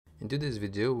Into this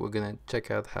video, we're going to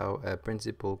check out how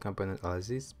Principal Component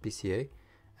Analysis, PCA,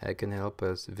 can help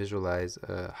us visualize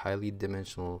a highly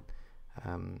dimensional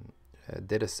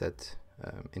data set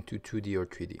into 2D or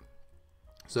 3D.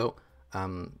 So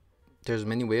there's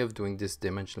many ways of doing this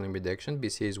dimensional reduction.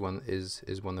 PCA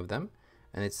is one of them,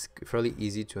 and it's fairly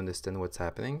easy to understand what's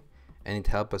happening, and it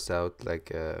helps us out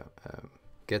like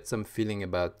get some feeling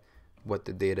about what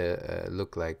the data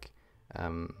look like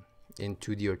in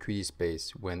 2D or 3D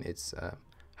space when it's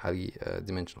highly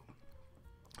dimensional.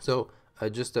 So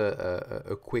just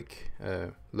a quick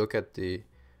look at the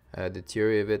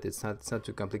theory of it. It's not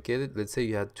too complicated. Let's say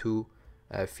you had two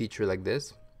feature like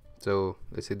this. So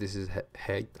let's say this is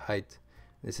height,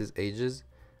 this is ages,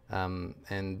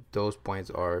 and those points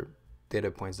are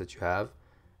data points that you have.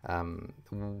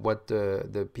 What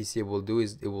the PCA will do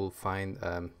is it will find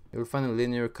a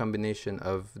linear combination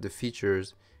of the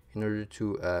features in order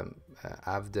to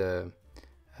have the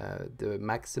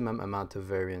maximum amount of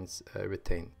variance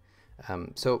retained.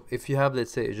 So if you have,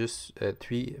 let's say, just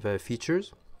three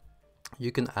features, you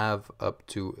can have up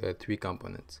to 3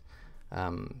 components.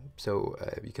 So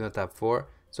you cannot have 4.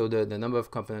 So the number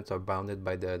of components are bounded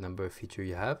by the number of features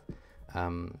you have.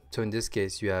 So in this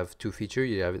case, you have 2 features.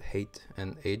 You have height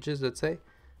and ages, let's say.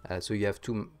 So you have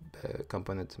 2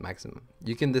 components maximum.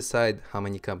 You can decide how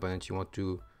many components you want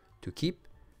to keep.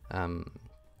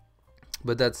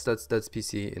 But that's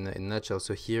PCA in a nutshell.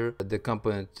 So here the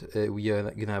component we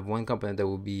are gonna have one component that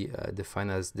will be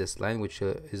defined as this line, which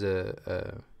is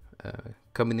a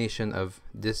combination of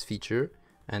this feature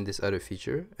and this other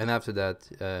feature, and after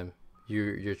that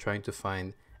you're trying to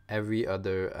find every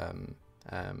other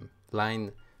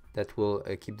line that will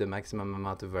keep the maximum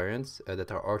amount of variance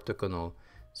that are orthogonal,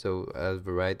 so at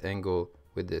the right angle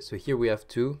with this. So here we have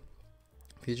 2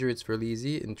 features. It's fairly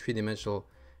easy. In 3-dimensional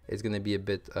it's going to be a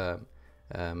bit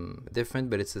different,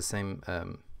 but it's the same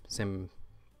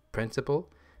principle.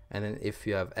 And then if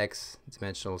you have x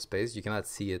dimensional space, you cannot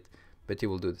see it, but it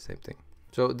will do the same thing.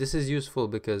 So this is useful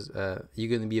because you're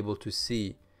going to be able to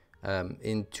see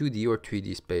in 2D or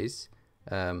 3D space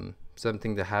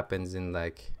something that happens in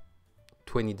like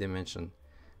 20 dimension,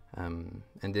 and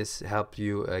this helps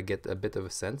you get a bit of a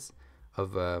sense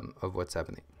of what's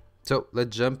happening. So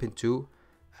let's jump into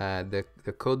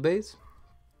the code base.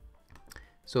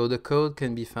 So the code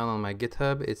can be found on my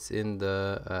GitHub. It's in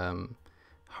the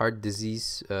heart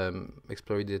disease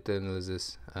exploratory data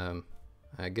analysis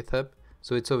GitHub.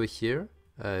 So it's over here.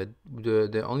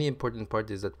 The only important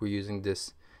part is that we're using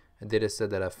this data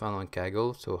set that I found on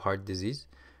Kaggle, so heart disease.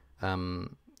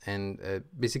 And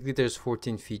basically there's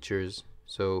 14 features,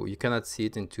 so you cannot see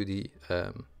it in 2D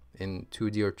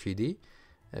or 3D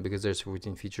because there's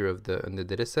 14 features on the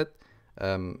data set.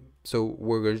 So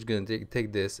we're just going to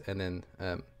take this and then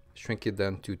shrink it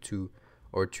down to 2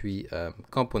 or 3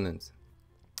 components.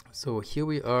 So here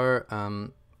we are.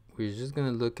 We're just going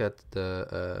to look at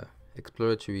the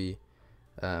exploratory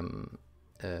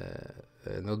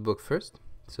notebook first.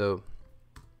 So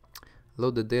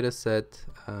load the data set.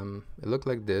 It looks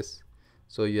like this.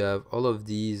 So you have all of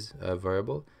these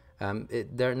variables.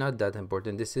 They're not that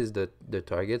important. This is the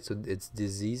target, so it's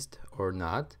diseased or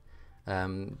not.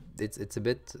 It's a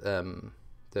bit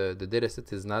the data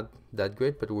set is not that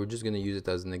great, but we're just going to use it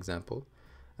as an example.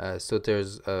 So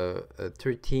there's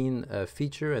 13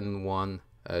 feature and 1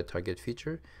 target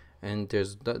feature, and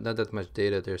there's not that much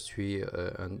data. There's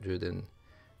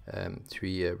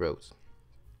 303 rows.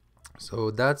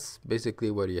 So that's basically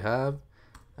what you have.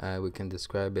 We can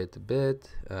describe it a bit.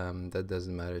 That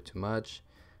doesn't matter too much,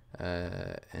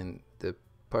 and the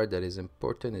part that is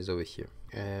important is over here.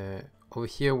 Over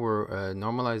here we're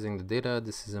normalizing the data.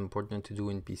 This is important to do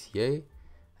in PCA.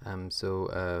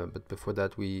 But before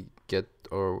that, we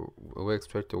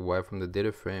extract our y from the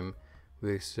data frame.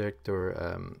 We extract our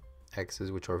x's,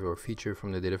 which are our feature,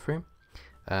 from the data frame.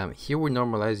 Here we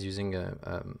normalize using a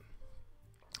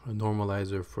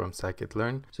normalizer from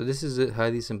Scikit-Learn. So this is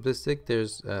highly simplistic.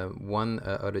 There's one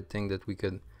other thing that we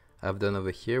could have done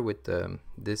over here with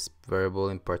this variable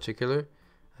in particular,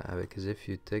 because if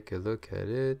you take a look at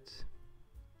it,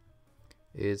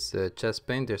 it's chest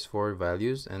pain. There's 4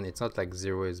 values, and it's not like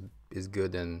 0 is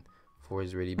good and 4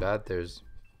 is really bad. It's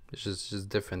just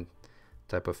different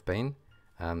type of pain.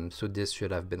 So this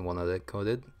should have been one of the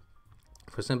coded.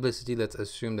 For simplicity, let's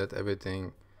assume that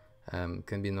everything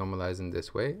can be normalized in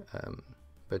this way,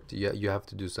 but you have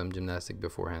to do some gymnastic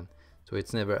beforehand. So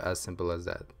it's never as simple as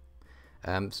that.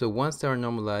 So once they are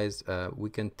normalized, we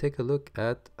can take a look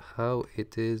at how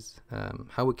it is,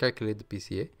 how we calculate the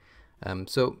PCA.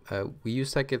 We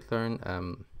use Scikit-Learn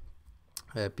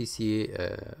PCA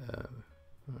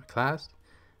class,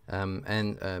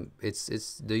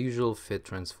 It's the usual fit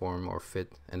transform or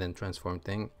fit and then transform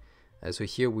thing. So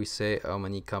here we say how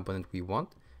many component we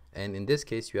want, and in this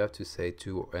case you have to say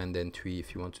 2 and then 3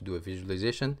 if you want to do a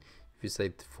visualization. If you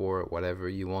say 4, whatever,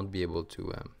 you won't be able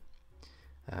to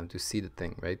see the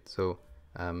thing, right? So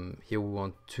here we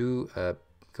want 2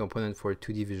 component for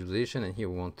 2D visualization, and here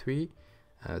we want 3.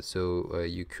 So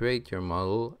you create your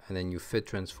model and then you fit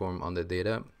transform on the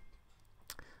data.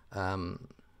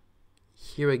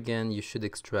 Here again you should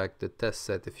extract the test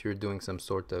set if you're doing some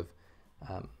sort of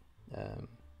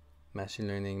machine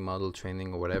learning model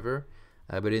training or whatever,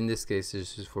 but in this case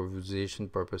it's just for visualization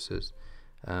purposes,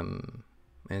 and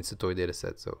it's a toy data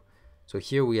set. So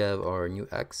here we have our new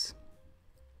X,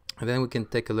 and then we can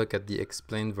take a look at the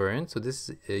explained variant. So this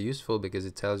is useful because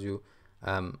it tells you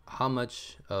how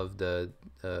much of the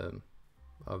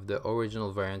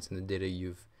original variance in the data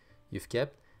you've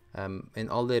kept. In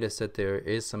all data set there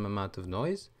is some amount of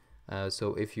noise,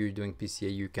 so if you're doing PCA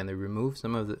you can remove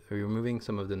removing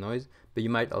some of the noise, but you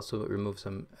might also remove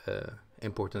some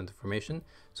important information,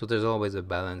 so there's always a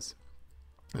balance.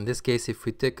 In this case, if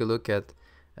we take a look at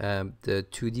the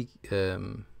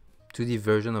 2D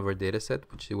version of our data set,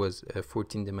 which was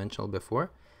 14 dimensional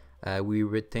before, we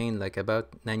retain like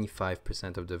about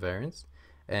 95% of the variance,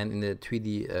 and in the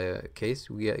 3D case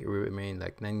we remain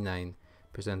like 99%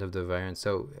 of the variance.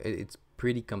 So it's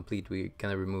pretty complete. We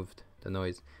kind of removed the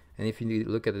noise. And if you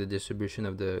look at the distribution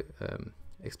of the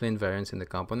explained variance in the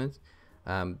components,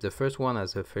 the first one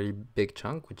has a fairly big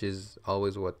chunk, which is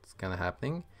always what's kind of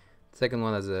happening. The second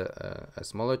one has a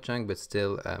smaller chunk, but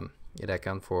still it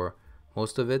accounts for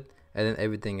most of it, and then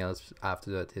everything else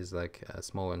after that is like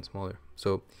smaller and smaller.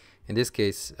 So in this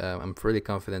case I'm fairly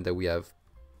confident that we have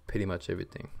pretty much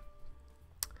everything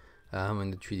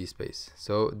in the 3D space.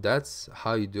 So that's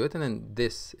how you do it, and then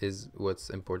this is what's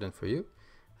important for you.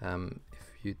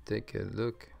 If you take a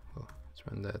look, let's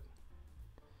run that.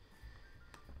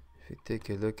 If you take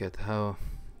a look at how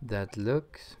that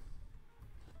looks,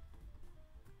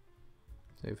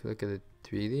 so if you look at the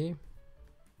 3D,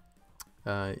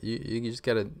 you just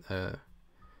got a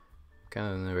kind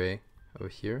of an array over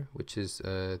here, which is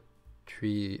you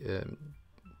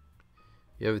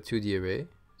have a 2D array.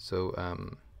 So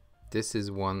this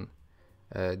is one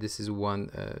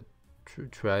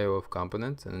trio of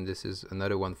components, and this is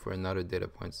another one for another data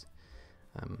points.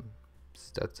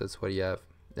 So that's what you have.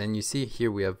 And you see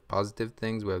here we have positive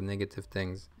things, we have negative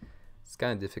things. It's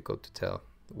kind of difficult to tell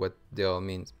what they all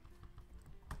means.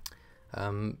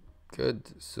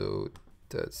 Good, so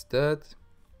that's that.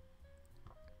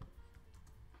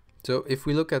 So if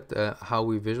we look at how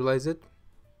we visualize it,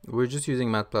 we're just using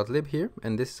matplotlib here,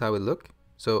 and this is how it looks.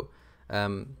 So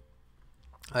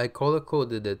I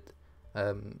color-coded it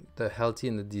the healthy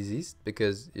and the diseased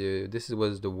because this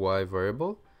was the Y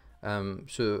variable.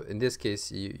 So in this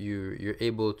case you're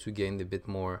able to gain a bit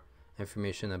more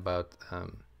information about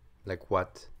like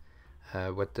what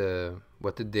the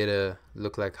data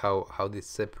look like, how they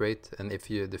separate, and if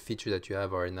the feature that you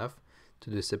have are enough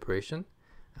to do separation.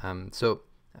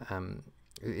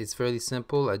 It's fairly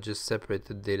simple. I just separate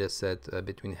the data set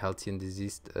between healthy and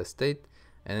diseased state,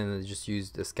 and then I just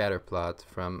used a scatter plot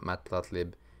from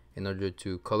matplotlib in order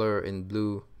to color in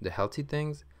blue the healthy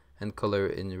things and color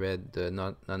in red the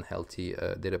non-healthy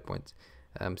data points.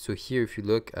 So here if you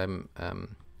look, I'm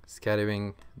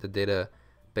scattering the data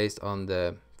based on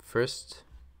the first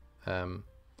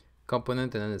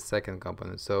component and then the second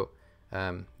component. So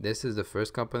this is the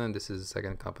first component, this is the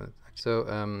second component. So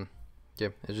yeah,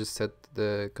 I just set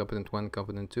the component 1,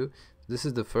 component 2. This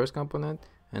is the first component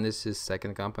and this is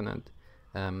second component.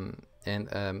 Yeah,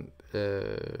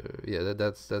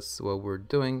 that's what we're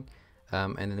doing,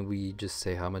 and then we just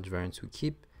say how much variance we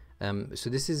keep. So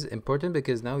this is important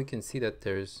because now we can see that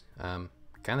there's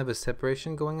kind of a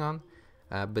separation going on,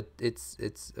 but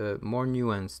it's more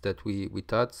nuanced that we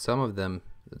thought. Some of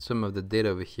the data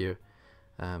over here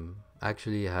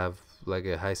actually have like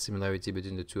a high similarity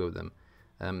between the two of them.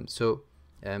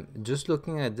 Just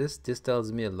looking at this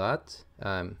tells me a lot.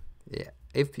 Yeah,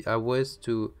 if I was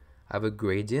to have a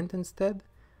gradient instead,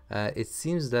 it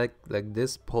seems like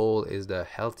this pole is the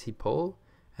healthy pole,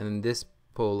 and then this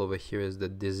pole over here is the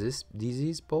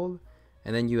disease pole,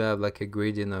 and then you have like a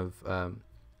gradient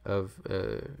of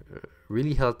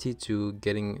really healthy to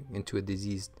getting into a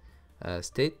diseased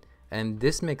state. And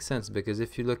this makes sense because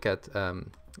if you look at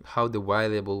how the Y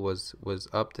label was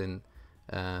upped in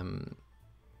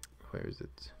where is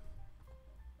it?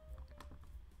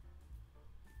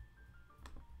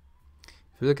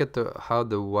 If you look at how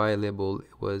the Y label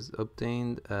was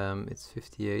obtained, it's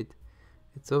 58.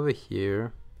 It's over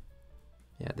here.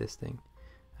 Yeah, this thing.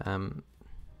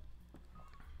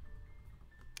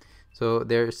 So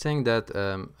they're saying that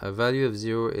a value of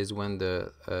 0 is when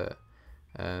the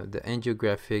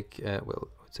angiographic,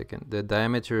 the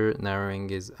diameter narrowing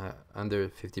is under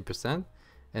 50%,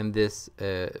 and this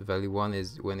value 1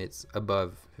 is when it's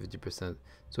above 50%.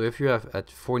 So if you're at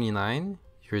 49,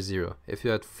 you're 0. If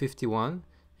you're at 51,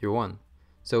 you're 1.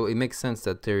 So it makes sense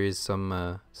that there is some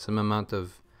amount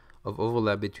of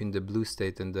overlap between the blue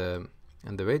state and the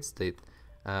red state,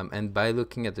 and by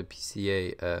looking at the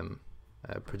PCA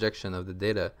projection of the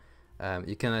data,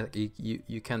 you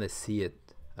kind of see it.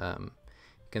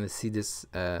 Kind of see this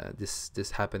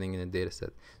this happening in a data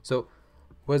set. So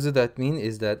what does that mean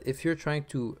is that if you're trying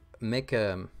to make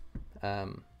a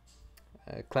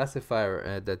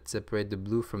classifier that separate the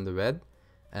blue from the red,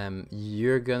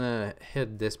 you're gonna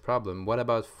hit this problem. What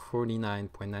about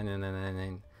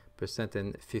 49.9999%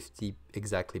 and 50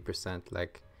 exactly percent?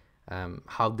 Like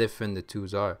how different the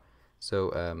twos are.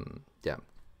 So yeah,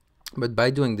 but by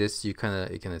doing this you kind of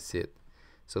see it.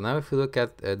 So now if we look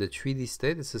at the 3D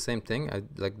state, it's the same thing.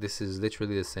 Like this is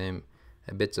literally the same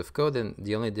bits of code, and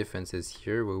the only difference is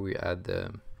here where we add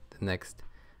the next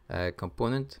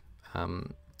component.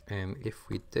 And if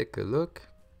we take a look,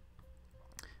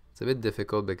 it's a bit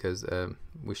difficult because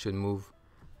we should move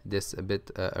this a bit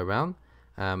around,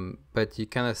 but you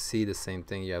kind of see the same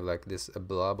thing. You have like this a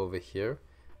blob over here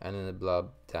and then a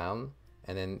blob down,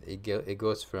 and then it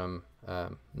goes from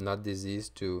not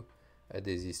diseased to a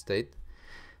diseased state.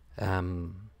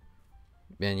 And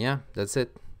yeah, that's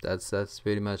it. That's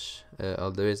pretty much all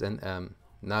there is. And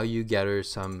now you gather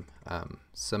some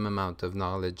amount of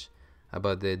knowledge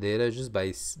about the data just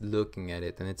by looking at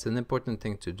it, and it's an important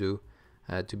thing to do,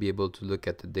 to be able to look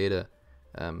at the data,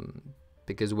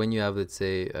 because when you have, let's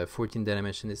say, 14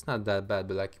 dimension, it's not that bad,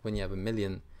 but like when you have a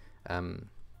million,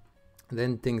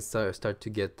 then things start to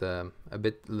get a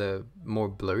bit more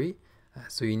blurry.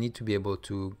 So you need to be able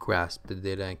to grasp the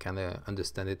data and kind of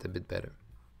understand it a bit better.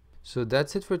 So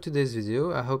that's it for today's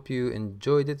video. I hope you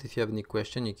enjoyed it. If you have any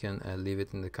question, you can leave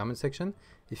it in the comment section.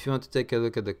 If you want to take a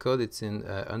look at the code, it's in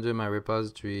under my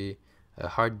repository,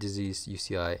 heart disease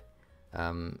UCI,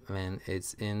 and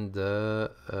it's in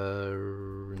the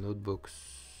notebooks,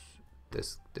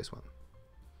 this one.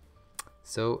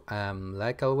 So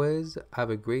like always, have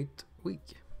a great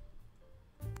week.